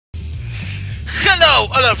Hello,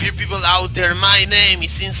 all of you people out there, my name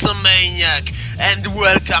is Insomaniac, and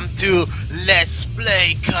welcome to Let's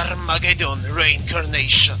Play Carmageddon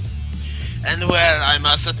Reincarnation. And well, I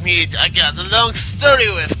must admit, I got a long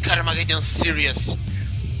story with Carmageddon series,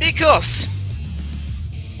 because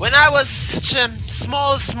when I was such a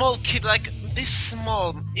small kid, like this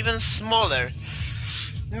small, even smaller,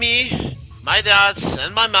 me, my dad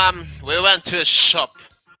and my mom, we went to a shop.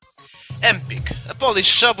 Empik, a Polish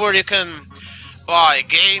shop where you can buy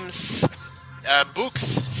games,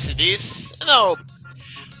 books, CDs, you know,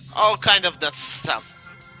 all kind of that stuff.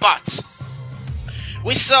 But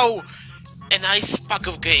we saw a nice pack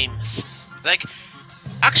of games, like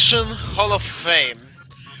Action Hall of Fame.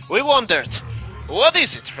 We wondered, what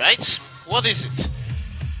is it, right? What is it?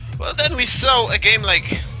 Well, then we saw a game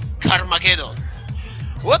like Carmageddon.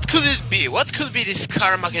 What could it be? What could be this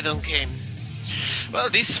Carmageddon game? Well,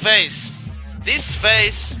 this face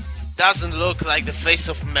doesn't look like the face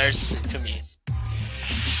of mercy to me.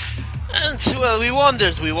 And well, we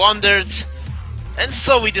wondered, and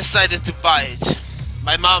so we decided to buy it.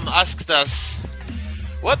 My mom asked us,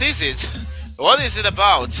 what is it? What is it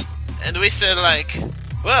about? And we said like,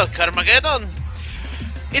 well, Carmageddon,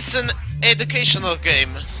 it's an educational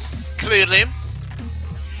game, clearly.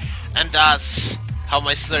 And that's how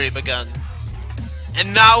my story began.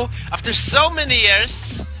 And now, after so many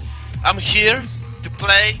years, I'm here to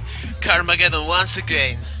play Carmageddon once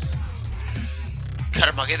again.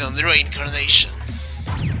 Carmageddon Reincarnation.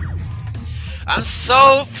 I'm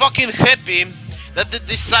so fucking happy that they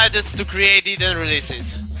decided to create it and release it.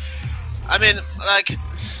 I mean, like,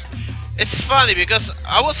 it's funny because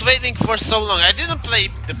I was waiting for so long. I didn't play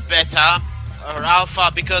the beta or alpha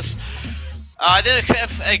because I didn't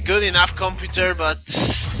have a good enough computer, but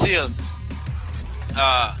still.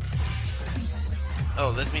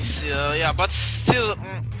 Oh, let me see. Yeah, but still,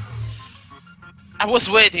 I was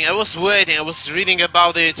waiting. I was reading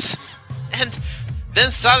about it, and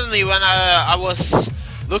then suddenly, when I was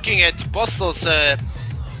looking at Postal's their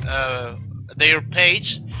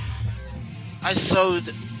page, I saw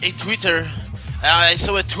a tweet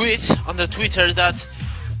on the Twitter that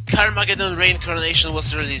Carmageddon Reincarnation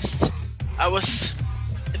was released.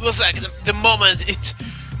 It was like the moment it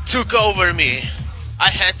took over me. I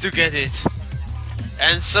had to get it.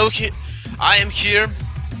 And so I am here.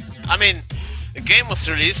 I mean, the game was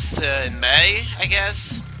released in May, I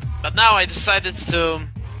guess. But now I decided to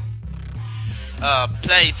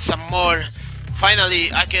play it some more.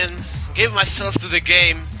 Finally, I can give myself to the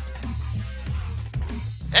game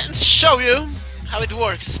and show you how it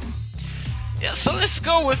works. Yeah, so let's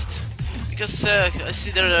go with it. Because I see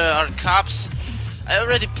there are cups. I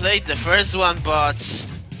already played the first one, but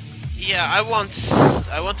yeah, I want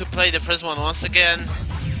to play the first one once again.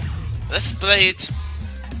 Let's play it.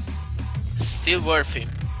 Still worth it.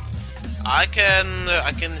 I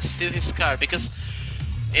can steal his car because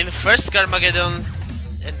in the first Carmageddon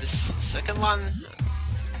and the second one,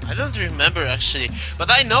 I don't remember actually, but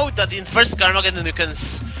I know that in first Carmageddon you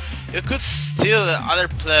could steal other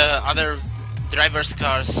drivers'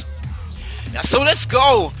 cars. Yeah, so let's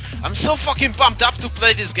go! I'm so fucking pumped up to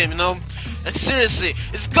play this game, you know? Like seriously,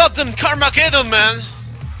 it's goddamn Carmageddon, man!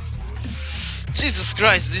 Jesus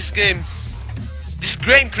Christ, this game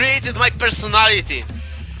created my personality.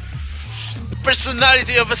 The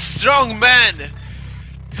personality of a strong man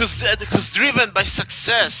who's driven by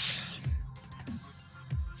success.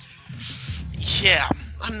 Yeah,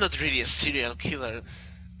 I'm not really a serial killer,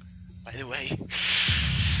 by the way.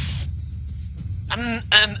 I'm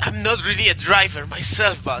not really a driver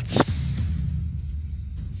myself, but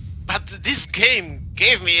this game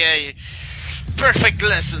gave me a perfect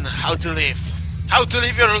lesson how to live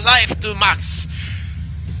your life to max,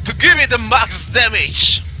 to give it the max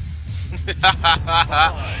damage.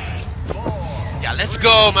 Yeah, let's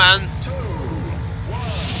go, man.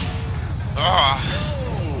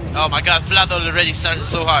 Oh my god, Vlad already started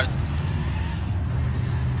so hard.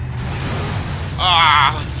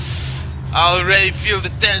 I already feel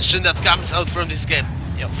the tension that comes out from this game.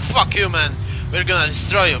 Yo, fuck you, man. We're gonna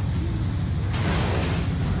destroy you.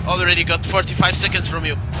 Already got 45 seconds from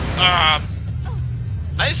you.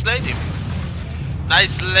 Nice lady.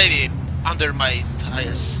 Nice lady under my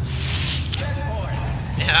tires.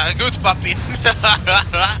 Yeah, good puppy.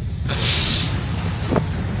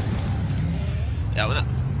 Yeah, well,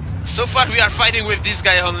 so far we are fighting with this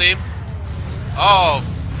guy only. Oh,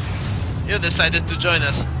 you decided to join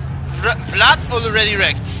us. Vlad already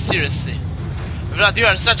wrecked, seriously. Vlad, you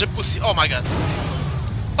are such a pussy. Oh my god.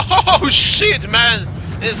 Oh shit, man.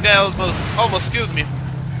 This guy almost killed me.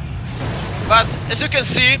 But as you can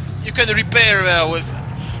see, you can repair with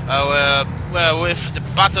well, with the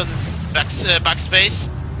button backspace.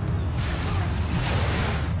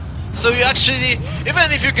 So you actually,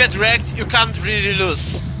 even if you get wrecked, you can't really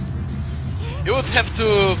lose. You would have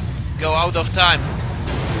to go out of time.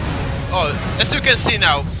 Oh, as you can see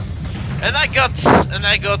now, and I got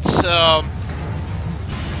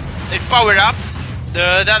a power up.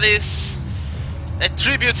 That is a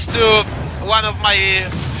tribute to one of my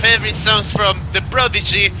favorite songs from The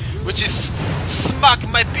Prodigy, which is "Smack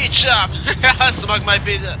My Bitch Up." Smack my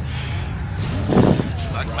bitch up.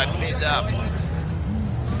 Smack my bitch up.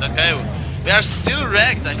 Okay, we are still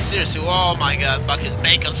wrecked. Like seriously, oh my god, bucket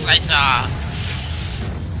bacon slicer.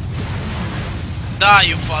 Die,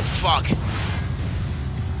 you fat fuck.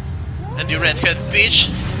 And you redhead bitch.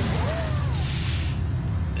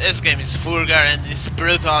 This game is vulgar and it's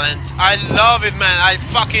brutal and I love it, man. I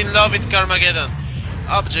fucking love it, Carmageddon.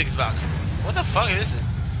 Object back. What the fuck is it?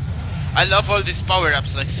 I love all these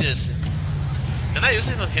power-ups, like seriously. Can I use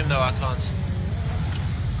it on him? No, I can't.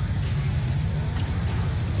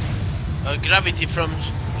 Gravity from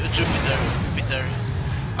Jupiter.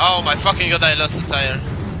 Oh my fucking god, I lost the tire.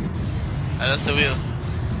 I lost the wheel.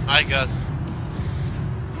 My god.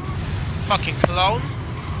 Fucking clown.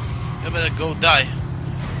 You better go die.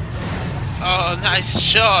 Oh, nice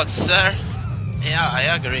shot, sir. Yeah, I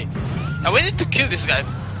agree. Now we need to kill this guy.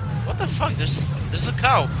 What the fuck? There's a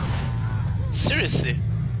cow. Seriously.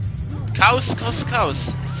 Cows.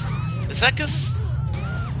 It's like a...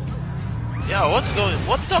 Yeah, what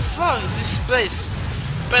the fuck is this place?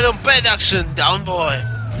 Bed on bed action, down boy.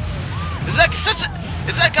 It's like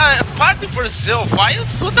it's like a party for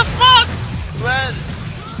zoophiles? What the fuck? Man,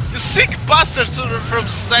 you sick bastards from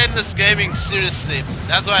Stainless Gaming, seriously.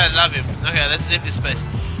 That's why I love you. Okay, let's leave this place.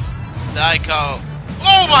 Die cow.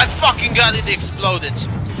 Oh my fucking god, it exploded.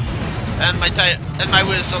 And my tire and my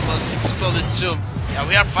wheels almost exploded too. Yeah,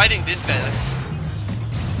 we are fighting this guy.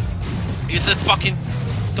 It's a fucking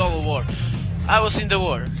total war. I was in the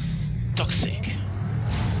war. Toxic.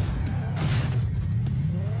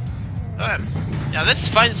 Alright. Yeah, let's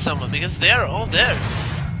find someone because they are all there.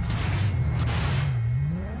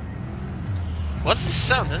 What's this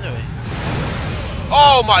sound anyway?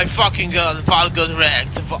 Oh my fucking god, Val got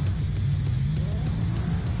wrecked.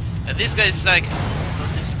 And this guy is like on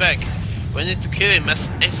his back. We need to kill him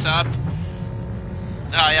ASAP.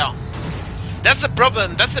 Ah, yeah. That's a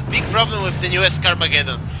problem. That's a big problem with the newest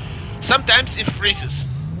Carmageddon. Sometimes it freezes.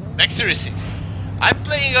 Like seriously. I'm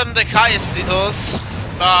playing on the highest titles,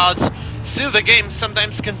 but still the game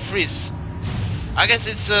sometimes can freeze. I guess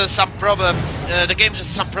it's some problem. The game has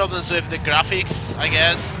some problems with the graphics, I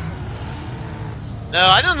guess.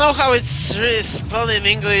 I don't know how it's really spelled in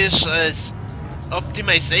English. It's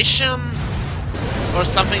optimization or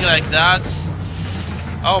something like that.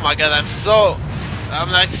 Oh my god, I'm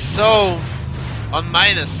like so on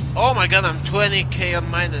minus. Oh my god, I'm 20k on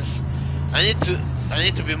minus. I need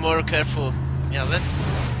to be more careful. Yeah,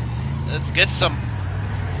 let's get some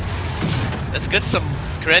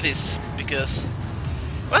credits because,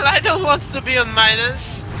 well, I don't want to be on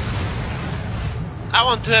minus. I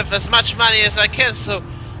want to have as much money as I can so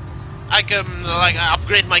I can like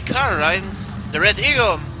upgrade my car, right? The Red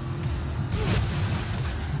Eagle.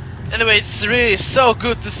 Anyway, it's really so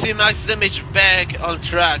good to see Max Damage back on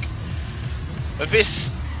track with his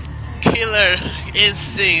killer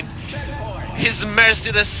instinct, his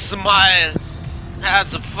merciless smile.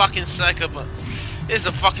 That's a fucking psycho, man. He's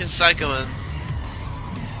a fucking psycho, man.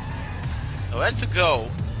 Where to go?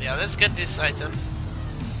 Yeah, let's get this item.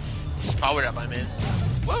 This power up, I mean.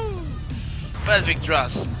 Woo! Pelvic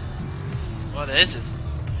thrust. What is it?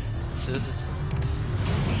 Let's use it.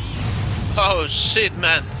 Oh shit,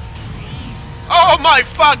 man. Oh my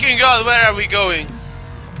fucking god, where are we going?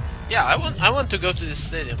 Yeah, I want to go to this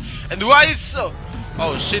stadium. And why is so?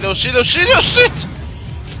 Oh shit, oh shit, oh shit, oh shit!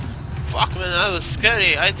 Fuck, man, that was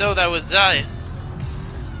scary. I thought I would die.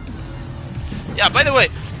 Yeah, by the way,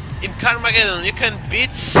 in Carmageddon you can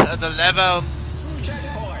beat the level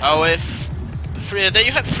with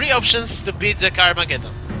you have 3 options to beat the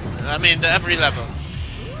Carmageddon. I mean, every level.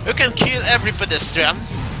 You can kill every pedestrian,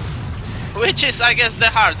 which is, I guess, the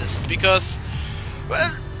hardest because,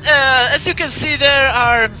 well, as you can see, there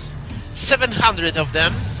are 700 of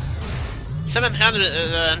them.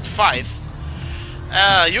 705.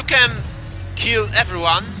 You can kill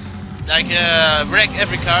everyone, like wreck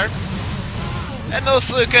every car, and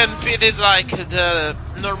also you can beat it like the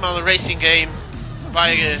normal racing game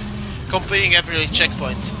by completing every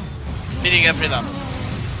checkpoint, beating every level.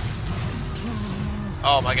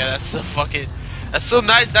 Oh my god, that's so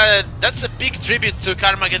nice. That's a big tribute to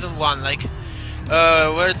Carmageddon 1, like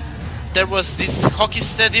where there was this hockey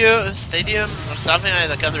stadium or something.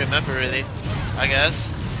 I can't remember really, I guess.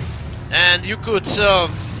 And you could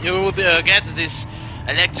you would get this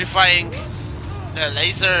electrifying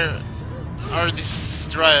laser or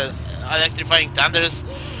destroy electrifying thunders,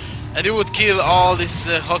 and you would kill all these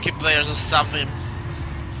hockey players or something.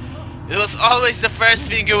 It was always the first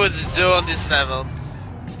thing you would do on this level.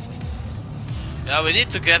 Yeah, we need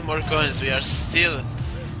to get more coins. We are still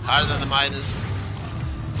hard on the minus.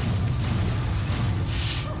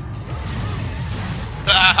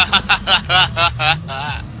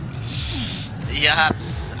 Yeah,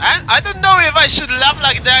 I don't know if I should laugh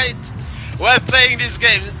like that while playing this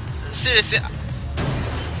game. Seriously,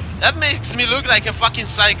 that makes me look like a fucking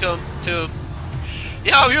psycho too.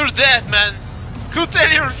 Yo, you're dead, man.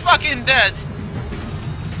 Cooter, you're fucking dead.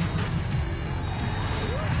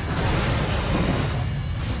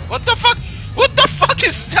 What the fuck? What the fuck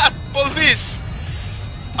is that, police?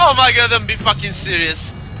 Oh my god, don't be fucking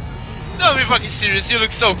serious. Don't be fucking serious, you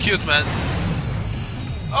look so cute, man.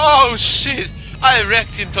 Oh shit, I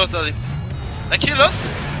wrecked him totally. Like he lost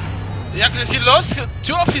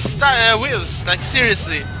two of his wheels, like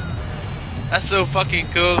seriously. That's so fucking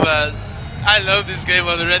cool, man. I love this game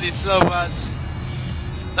already so much.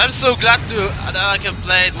 I'm so glad that I can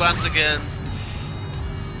play it once again.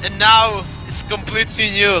 And now it's completely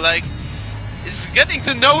new, like it's getting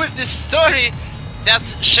to know with this story that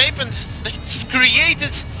shaped and it's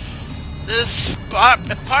created this a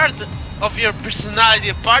part of your personality,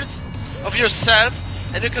 a part of yourself,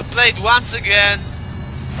 and you can play it once again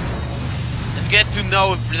and get to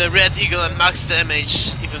know the Red Eagle and max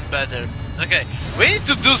damage even better. Okay, we need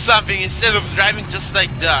to do something instead of driving just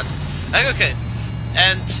like that. Like, okay,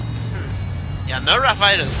 and yeah, Nora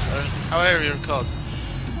virus, or however you're called.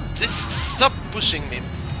 Please stop pushing me.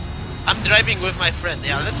 I'm driving with my friend.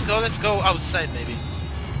 Yeah, let's go outside maybe.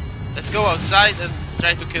 Let's go outside and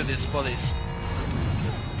try to kill this police.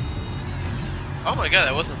 Oh my god,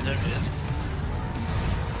 I wasn't there yet.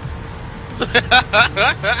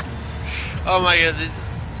 Oh my god,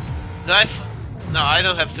 no, I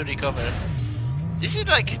don't have to recover. Is it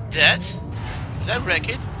like dead? Did I wreck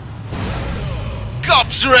it?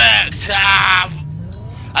 Cops wrecked! Ah!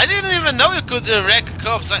 I didn't even know you could wreck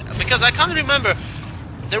cops, because I can't remember.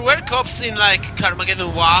 There were cops in like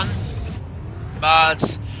Carmageddon 1,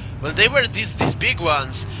 but well, they were these big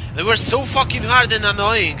ones. They were so fucking hard and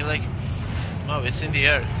annoying. Like, oh, it's in the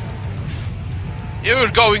air. You're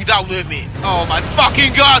going down with me. Oh my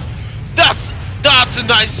fucking god! That's a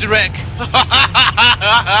nice wreck.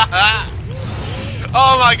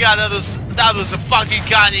 Oh my god, that was a fucking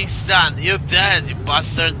cunning stunt. You're dead, you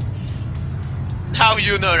bastard. Now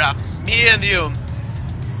you, Nora. Me and you.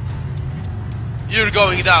 You're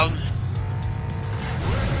going down.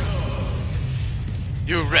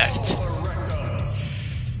 You wrecked.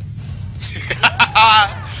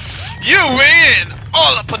 You win!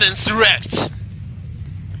 All opponents wrecked.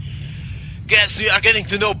 Guess we are getting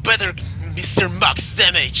to know better Mr. Max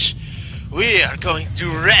Damage. We are going to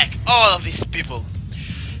wreck all of these people.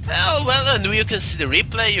 Oh, well, and you can see the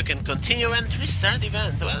replay, you can continue and restart the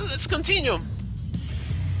event. Well, let's continue.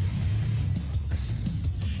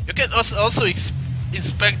 You can also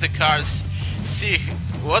inspect the cars, see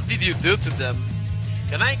what did you do to them.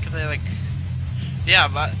 Can I like, yeah,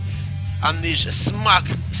 but unleash,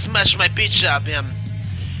 smash my bitch up, yeah.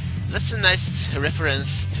 That's a nice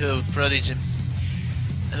reference to Prodigy.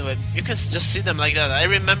 Anyway, you can just see them like that. I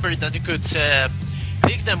remember that you could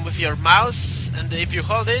pick them with your mouse, and if you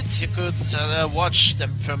hold it, you could watch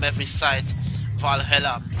them from every side.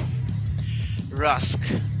 Valhalla, Rusk,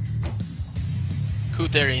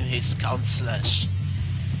 Cooter in his Count Slash,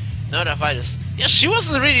 Nora virus. Yeah, she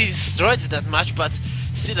wasn't really destroyed that much, but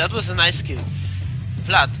still, that was a nice kill.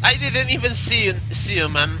 Vlad, I didn't even see you,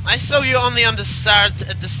 man. I saw you only on the start,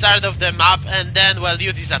 at the start of the map, and then, well,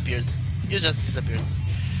 you disappeared. You just disappeared.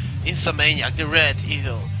 Insomaniac, the Red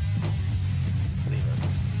Eagle.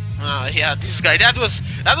 Oh yeah, this guy. That was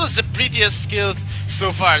the prettiest kill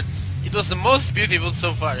so far. It was the most beautiful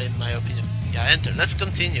so far, in my opinion. Yeah, enter. Let's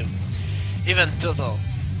continue. Even total.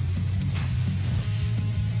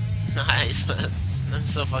 Nice, man. I'm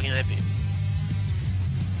so fucking happy.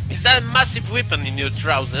 Is that a massive weapon in your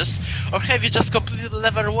trousers, or have you just completed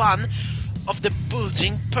level 1 of the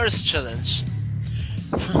Bulging Purse Challenge?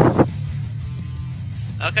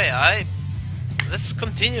 Okay, let's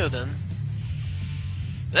continue then.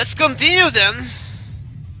 Let's continue then.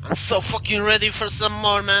 I'm so fucking ready for some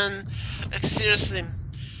more, man. Like seriously.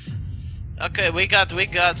 Okay, we got the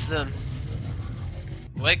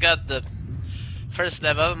first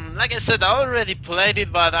level. Like I said, I already played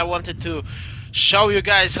it, but I wanted to show you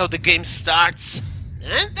guys how the game starts.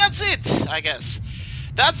 And that's it, I guess.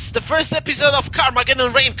 That's the first episode of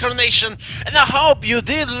Carmageddon Reincarnation, and I hope you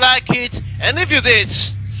did like it. And if you did,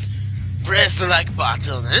 press the like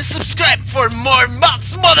button and subscribe for more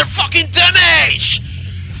max motherfucking damage!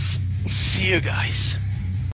 See you guys.